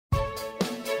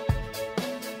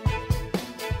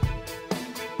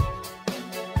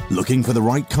Looking for the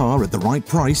right car at the right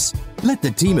price? Let the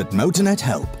team at Motonet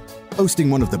help. Hosting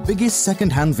one of the biggest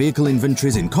second-hand vehicle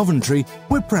inventories in Coventry,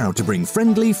 we're proud to bring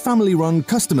friendly, family-run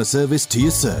customer service to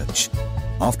your search.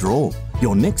 After all,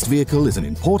 your next vehicle is an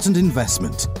important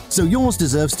investment, so yours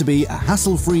deserves to be a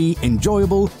hassle-free,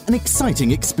 enjoyable and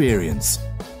exciting experience.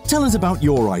 Tell us about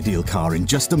your ideal car in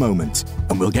just a moment,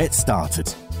 and we'll get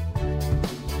started.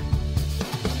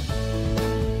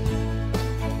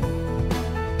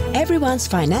 Everyone's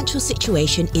financial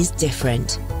situation is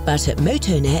different, but at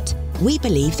Motonet, we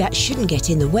believe that shouldn't get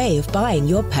in the way of buying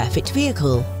your perfect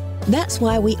vehicle. That's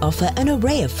why we offer an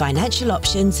array of financial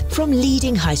options from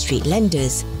leading high street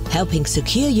lenders, helping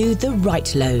secure you the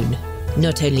right loan.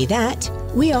 Not only that,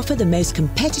 we offer the most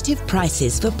competitive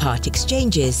prices for part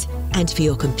exchanges, and for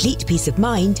your complete peace of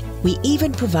mind, we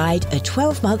even provide a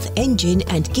 12-month engine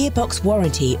and gearbox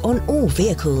warranty on all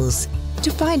vehicles.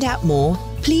 To find out more,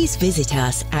 please visit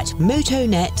us at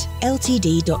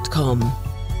motonetltd.com.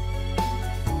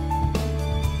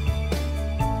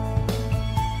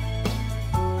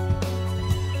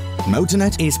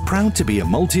 Motonet is proud to be a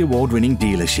multi-award-winning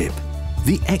dealership.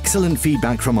 The excellent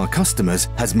feedback from our customers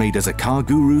has made us a Car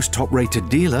Guru's top-rated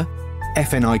dealer,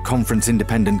 FNI Conference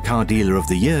Independent Car Dealer of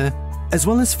the Year, as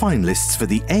well as finalists for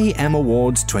the AM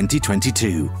Awards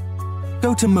 2022.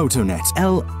 Go to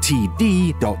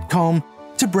motonetltd.com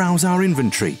to browse our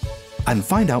inventory and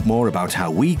find out more about how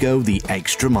we go the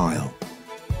extra mile.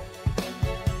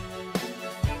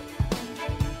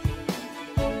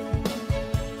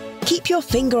 Keep your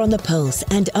finger on the pulse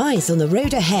and eyes on the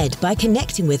road ahead by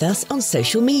connecting with us on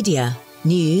social media.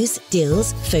 News,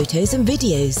 deals, photos and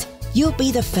videos. You'll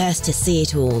be the first to see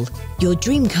it all. Your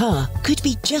dream car could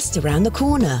be just around the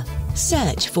corner.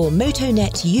 Search for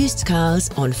Motonet Used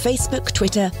Cars on Facebook,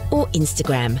 Twitter or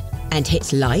Instagram and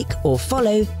hit like or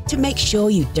follow to make sure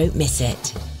you don't miss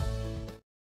it.